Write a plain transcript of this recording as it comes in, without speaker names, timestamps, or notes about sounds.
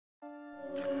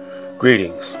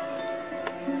Greetings.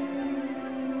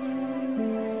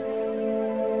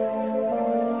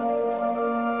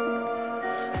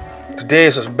 Today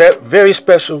is a very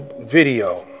special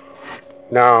video.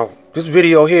 Now, this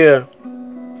video here,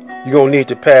 you're going to need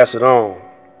to pass it on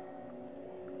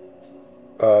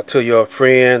to your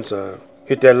friends.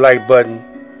 Hit that like button,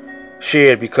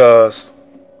 share it, because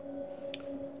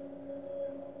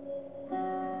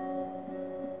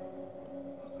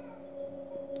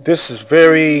this is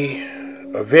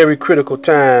a very critical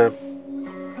time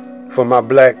for my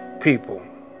black people.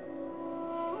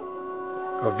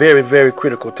 A very, very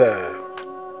critical time.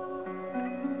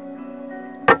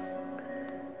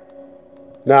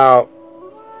 Now,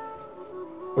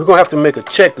 we're going to have to make a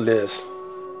checklist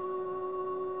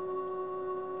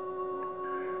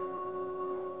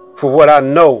for what I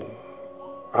know.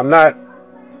 I'm not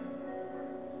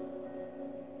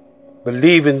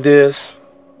believing this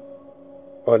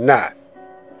or not.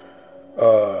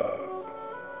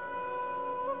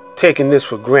 Taking this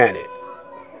for granted.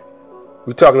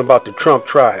 We're talking about the Trump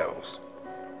trials.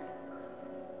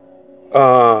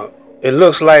 It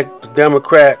looks like the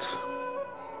Democrats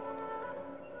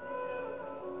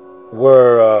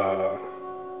were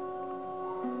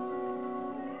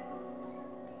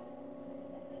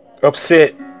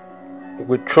upset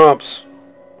with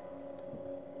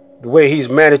the way he's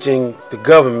managing the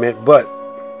government, but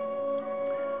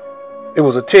it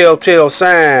was a telltale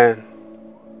sign,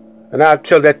 and I'll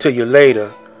tell that to you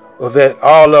later, of that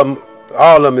all of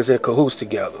them is in cahoots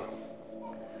together.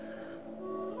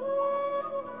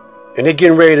 And they're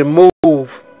getting ready to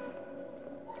move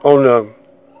on the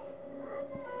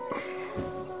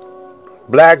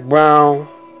black, brown,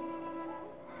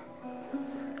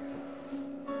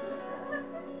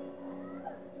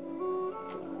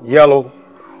 yellow,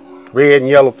 red and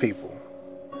yellow people.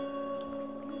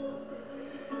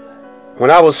 When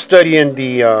I was studying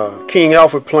the King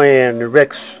Alfred plan, the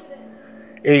Rex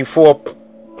 84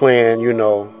 plan, you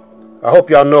know, I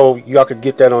hope y'all could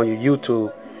get that on your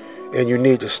YouTube, and you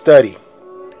need to study.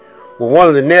 Well, one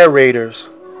of the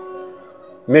narrators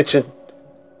mentioned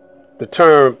the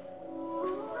term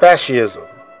Fascism,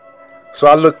 so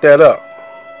I looked that up.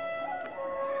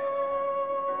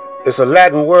 It's a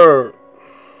Latin word,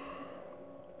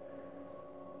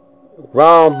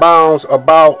 round, bounds,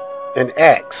 about, and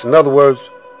axe. In other words,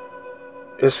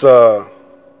 it's some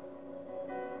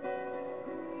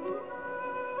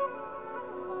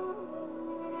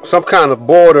kind of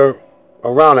border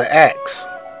around an axe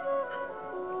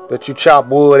that you chop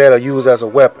wood at or use as a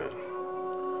weapon.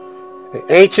 An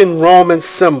ancient Roman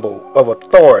symbol of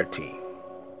authority.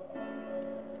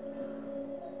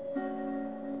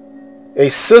 A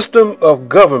system of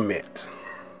government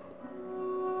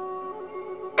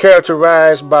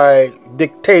characterized by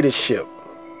dictatorship.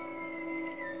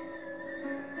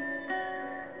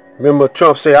 Remember,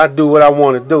 Trump said, I do what I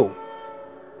want to do.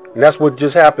 And that's what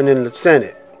just happened in the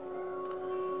Senate.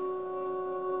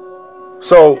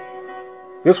 So,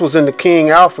 this was in the King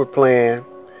Alfred plan.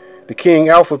 The King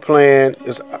Alfred plan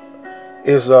is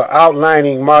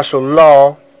outlining martial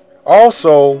law.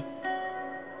 Also,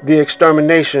 the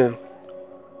extermination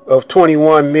of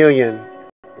 21 million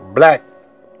black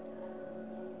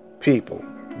people,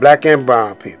 black and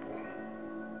brown people.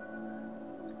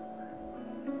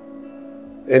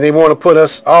 And they want to put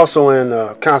us also in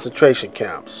concentration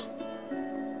camps.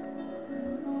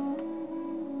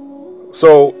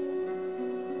 So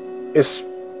it's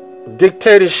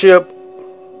dictatorship,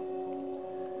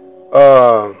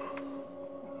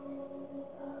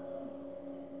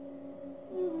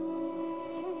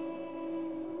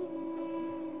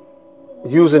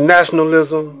 using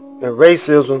nationalism and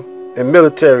racism and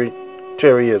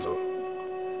militarism.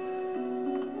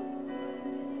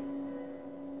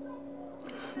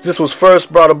 This was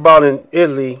first brought about in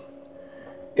Italy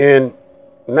in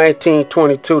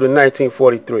 1922 to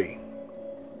 1943.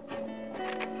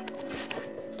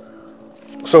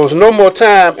 So there's no more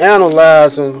time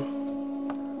analyzing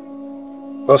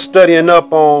or studying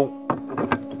up on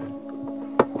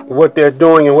what they're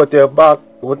doing and what they're about,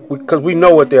 because we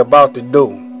know what they're about to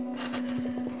do.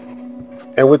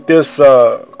 And with this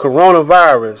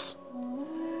coronavirus,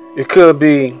 it could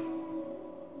be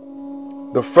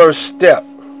the first step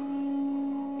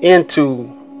into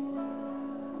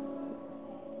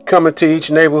coming to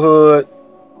each neighborhood,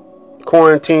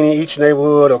 quarantining each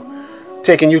neighborhood, or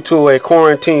taking you to a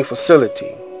quarantine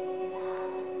facility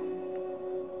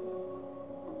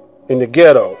in the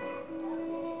ghetto.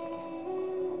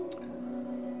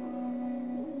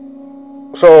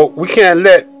 So we can't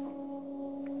let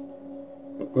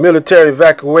military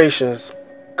evacuations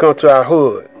come to our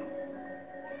hood.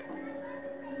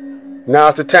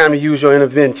 Now's the time to use your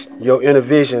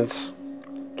interventions.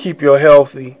 Keep your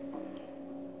healthy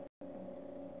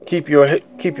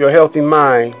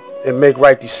mind and make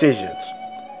right decisions.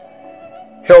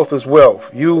 Health is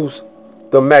wealth. Use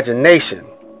the imagination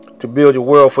to build your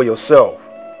world for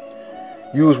yourself.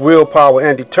 Use willpower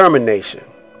and determination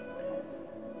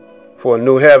for a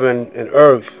new heaven and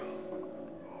earth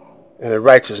and a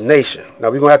righteous nation. Now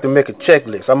we're going to have to make a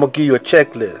checklist. I'm going to give you a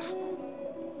checklist.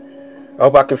 I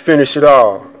hope I can finish it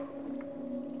all.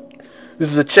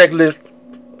 This is a checklist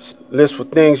for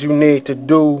things you need to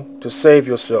do to save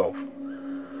yourself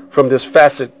from this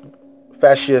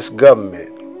fascist government.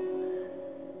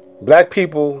 Black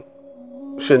people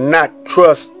should not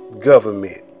trust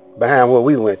government behind what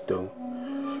we went through.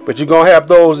 But you're going to have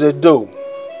those that do.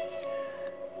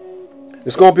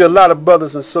 There's going to be a lot of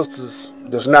brothers and sisters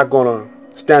that's not going to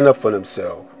stand up for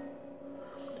themselves.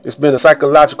 It's been a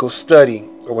psychological study.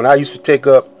 When I used to take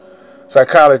up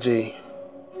psychology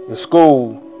in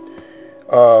school,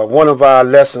 one of our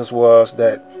lessons was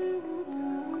that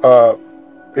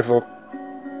if a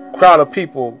crowd of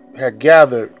people had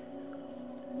gathered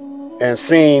and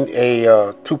seen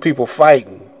two people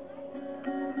fighting,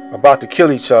 about to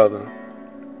kill each other,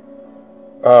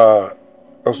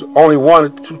 there was only one or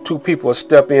two people will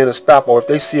step in to stop, or if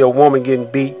they see a woman getting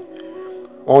beat,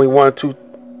 only one or two.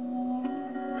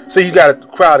 So you got a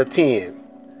crowd of 10.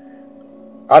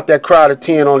 Out that crowd of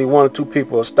 10, only one or two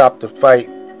people will stop the fight.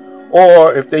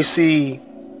 Or if they see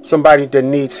somebody that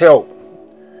needs help,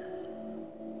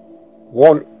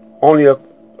 out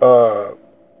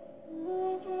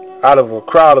of a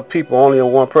crowd of people, only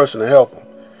one person to help them.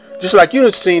 Just like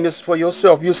you've seen this for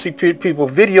yourself, you'll see people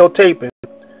videotaping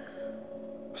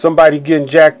somebody getting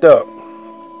jacked up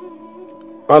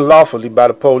unlawfully by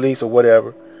the police or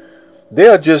whatever.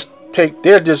 They'll just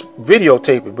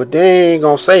videotape it, but they ain't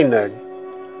gonna say nothing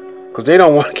because they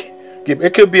don't want to get.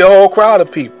 It could be a whole crowd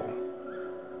of people,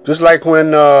 just like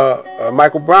when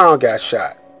Michael Brown got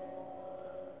shot.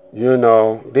 You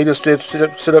know, they just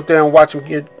sit up there and watch him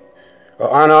get an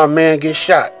unarmed man get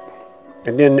shot,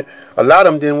 and then a lot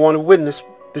of them didn't want to witness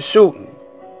the shooting,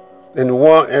 and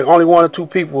only one or two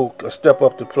people step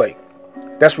up to plate.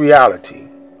 That's reality.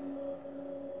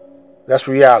 That's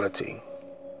reality.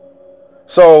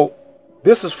 So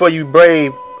this is for you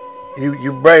brave,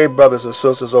 you brave brothers and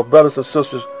sisters, or brothers and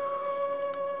sisters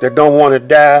that don't want to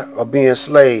die or be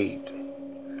enslaved.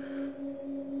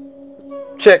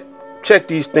 Check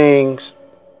these things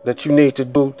that you need to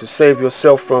do to save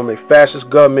yourself from a fascist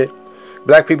government.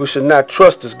 Black people should not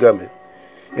trust this government.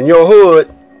 In your hood,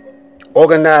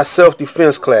 organize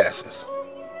self-defense classes.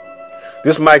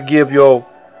 This might give your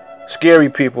scary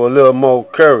people a little more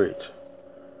courage.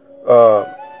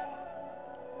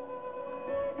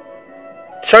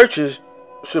 Churches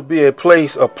should be a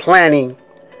place of planning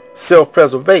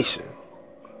self-preservation.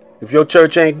 If your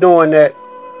church ain't doing that,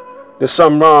 there's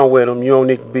something wrong with them. You don't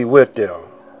need to be with them.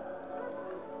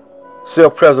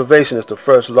 Self-preservation is the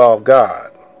first law of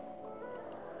God.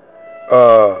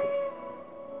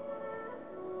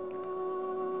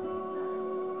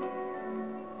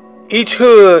 Each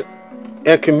hood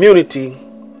and community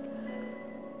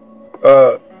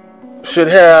should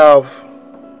have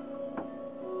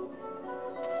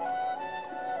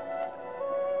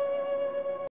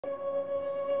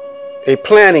a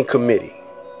planning committee.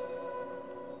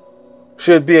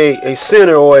 Should be a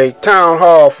center or a town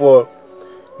hall for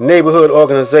neighborhood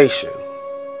organization.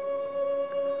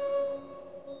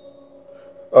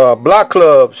 Block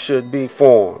clubs should be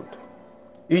formed.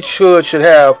 Each hood should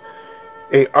have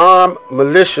an armed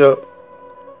militia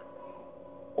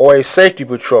or a safety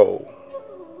patrol.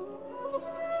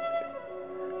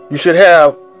 You should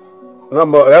have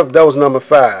that was number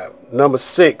 5. Number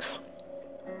 6,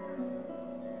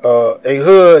 a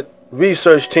hood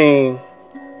research team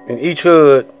in each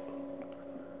hood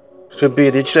should be.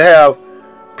 They should have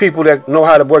people that know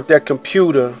how to work that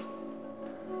computer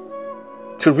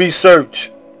to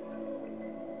research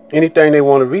anything they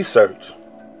want to research,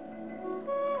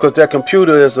 because that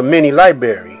computer is a mini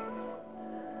library.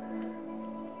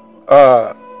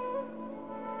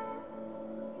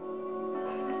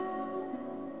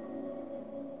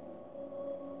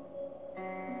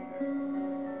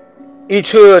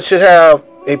 Each hood should have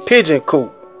a pigeon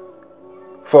coop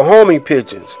for homing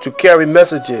pigeons to carry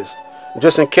messages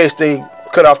just in case they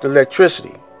cut off the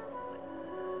electricity.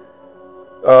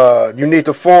 You need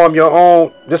to form your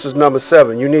own. This is number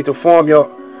 7. You need to form your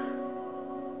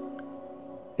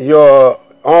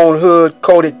own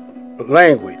hood-coded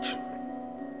language.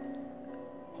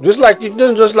 Just like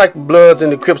Bloods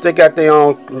and the Crips, they got their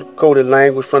own coded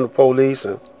language from the police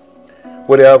and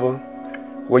whatever.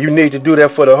 Well, you need to do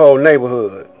that for the whole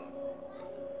neighborhood.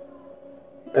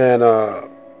 And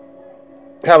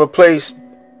have a place.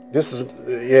 This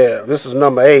is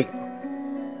number 8.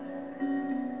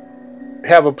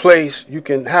 Have a place you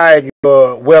can hide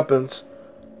your weapons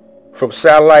from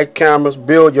satellite cameras.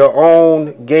 Build your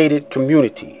own gated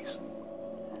communities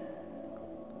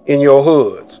in your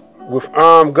hoods with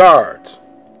armed guards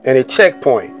and a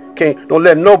checkpoint. Don't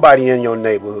let nobody in your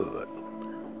neighborhood.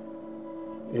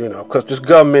 You know, because this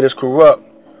government is corrupt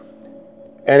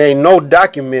and ain't no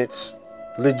documents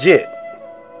legit.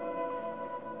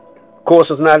 Of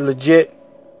course, it's not legit.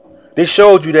 They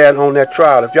showed you that on that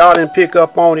trial. If y'all didn't pick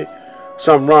up on it,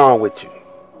 something wrong with you.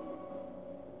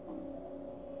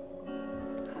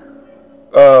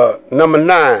 Number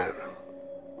 9.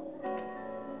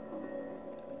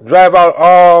 Drive out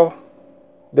all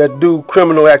that do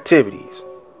criminal activities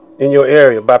in your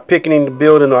area by picketing the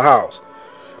building or house.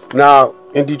 Now,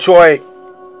 in Detroit,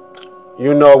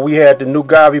 you know, we had the New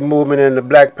Garvey movement and the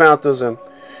Black Panthers, and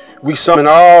we summoned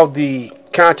all the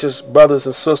conscious brothers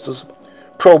and sisters,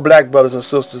 pro-black brothers and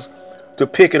sisters, to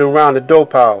picket around the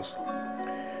dope house.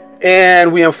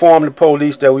 And we informed the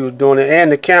police that we were doing it,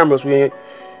 and the cameras, we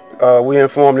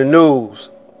informed the news.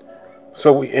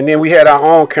 And then we had our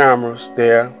own cameras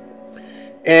there,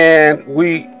 and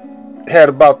we had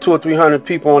about 200 or 300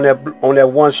 people on that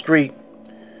one street,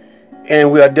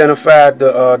 and we identified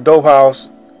the dope house,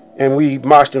 and we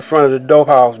marched in front of the dope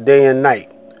house day and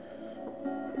night,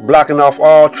 blocking off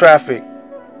all traffic,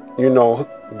 you know,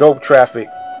 dope traffic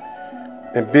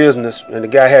and business, and the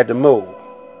guy had to move.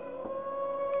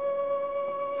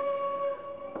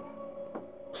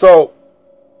 So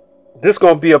this is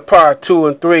going to be a part 2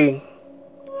 and 3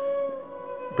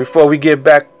 before we get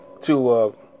back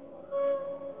to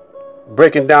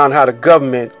breaking down how the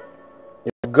government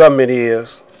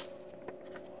is.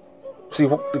 See,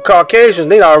 the Caucasians,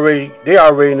 they already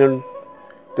done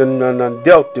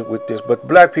dealt with this, but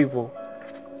black people,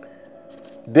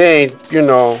 they ain't, you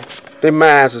know, their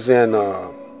minds is in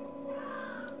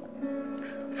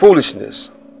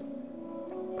foolishness.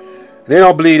 They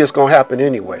don't believe it's gonna happen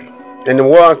anyway, and the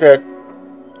ones that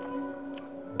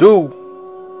do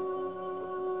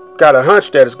got a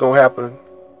hunch that it's gonna happen,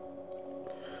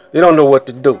 they don't know what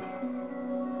to do.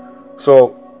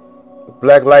 So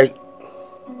Black Light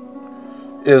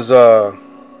is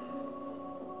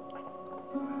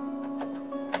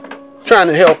trying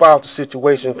to help out the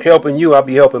situation. Helping you, I'll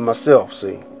be helping myself.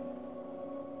 See,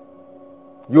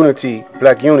 unity,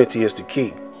 black unity is the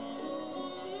key.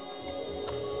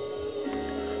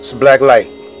 It's Black Light.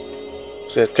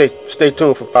 So stay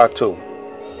tuned for part 2.